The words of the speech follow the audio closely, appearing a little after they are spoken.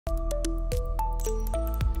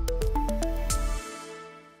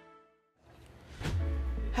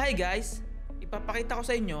Hi guys! Ipapakita ko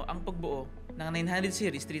sa inyo ang pagbuo ng 900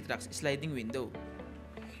 series 3 tracks sliding window.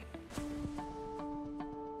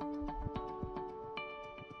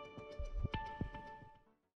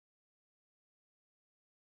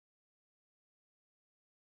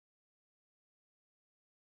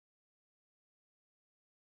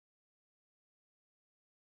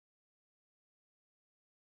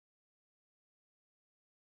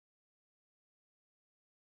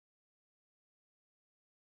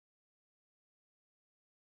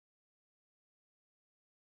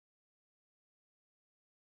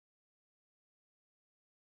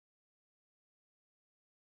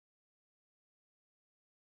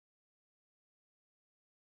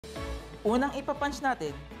 Unang ipapunch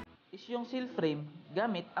natin is yung seal frame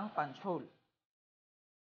gamit ang punch hole.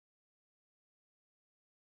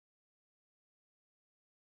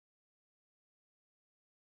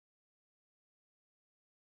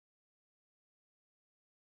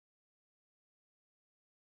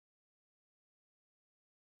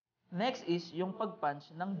 Next is yung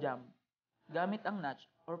pagpunch ng jam gamit ang notch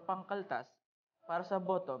or pangkaltas para sa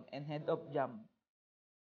bottom and head of jam.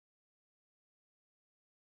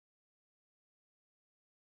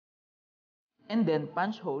 And then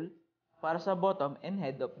punch hole para sa bottom and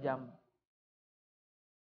head of jam.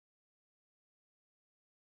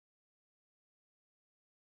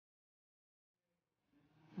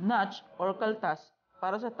 Notch or kaltas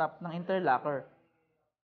para sa top ng interlocker.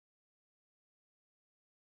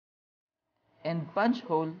 And punch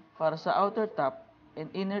hole para sa outer top and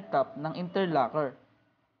inner top ng interlocker.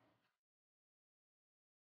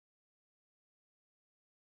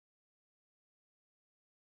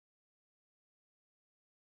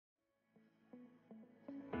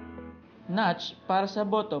 Notch para sa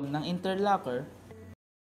bottom ng interlocker.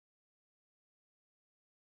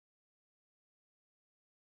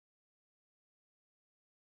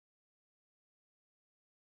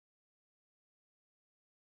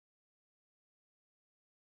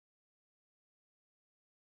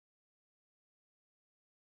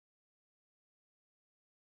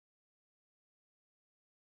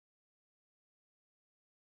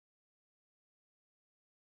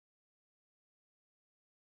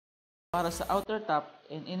 Para sa outer top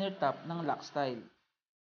and inner top ng lock style.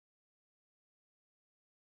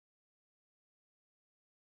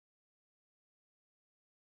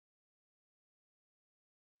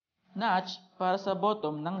 Notch para sa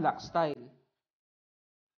bottom ng lock style.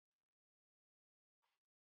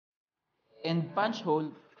 And punch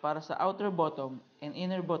hole para sa outer bottom and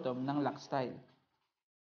inner bottom ng lock style.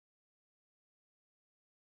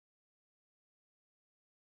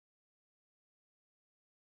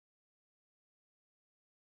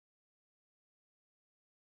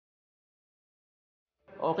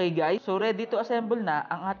 Okay guys, so ready to assemble na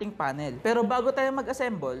ang ating panel. Pero bago tayo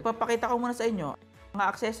mag-assemble, papakita ko muna sa inyo ang mga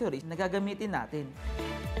accessories na gagamitin natin.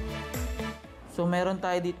 So meron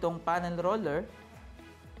tayo ditong panel roller.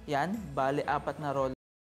 Yan, bale 4 na roller.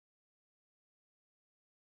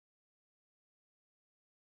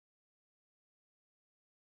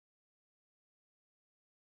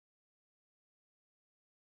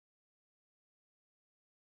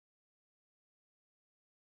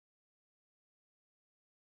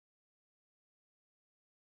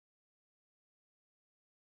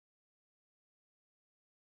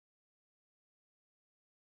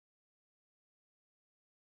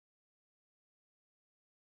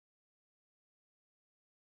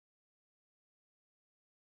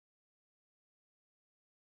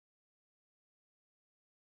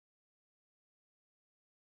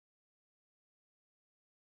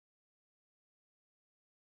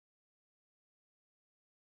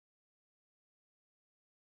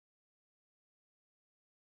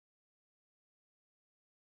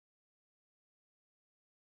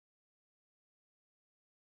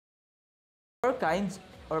 Four kinds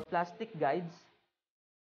or plastic guides.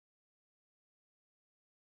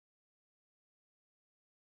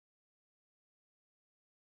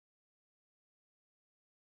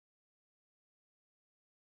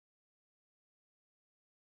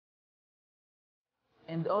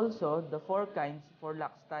 And also the 4 kinds for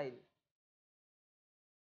lock style.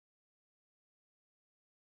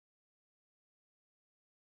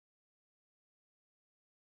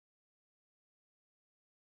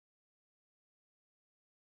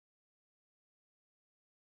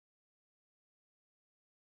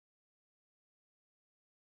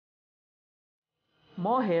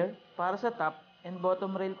 Mohair para sa top and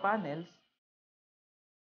bottom rail panels.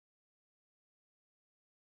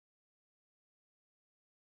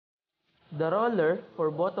 The roller for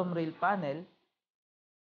bottom rail panel.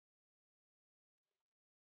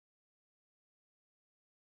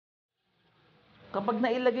 Kapag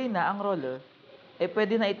nailagay na ang roller,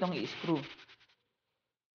 pwede na itong i-screw.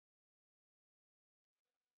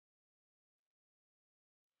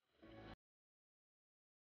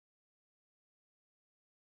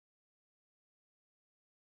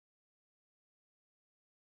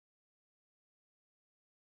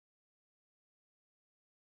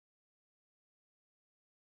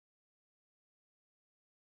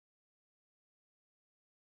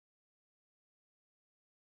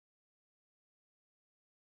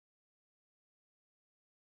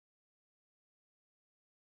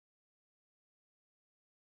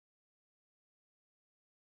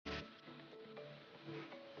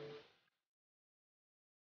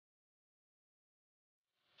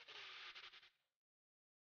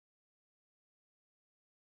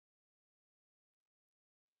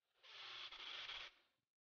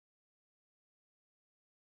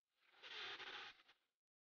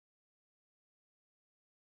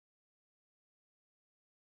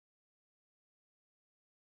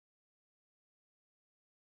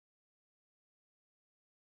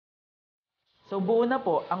 So buo na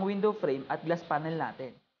po ang window frame at glass panel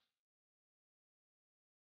natin.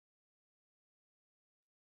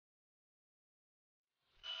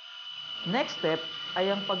 Next step ay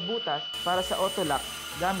ang pagbutas para sa auto lock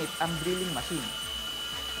gamit ang drilling machine.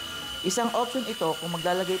 Isang option ito kung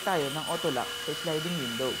maglalagay tayo ng auto lock sa sliding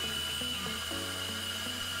window.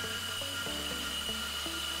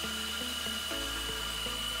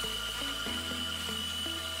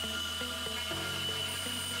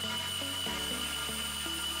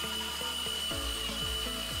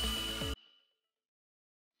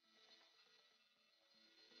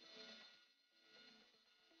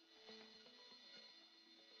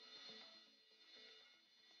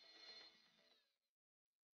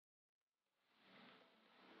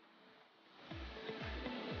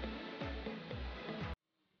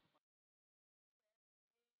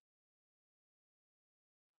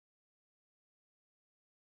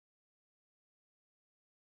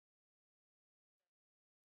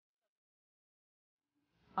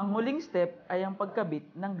 Ang huling step ay ang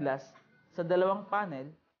pagkabit ng glass sa dalawang panel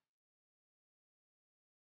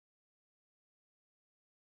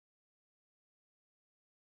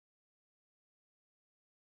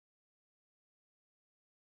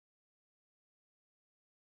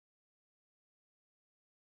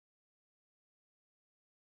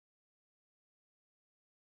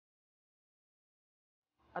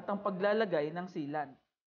at ang paglalagay ng sealant.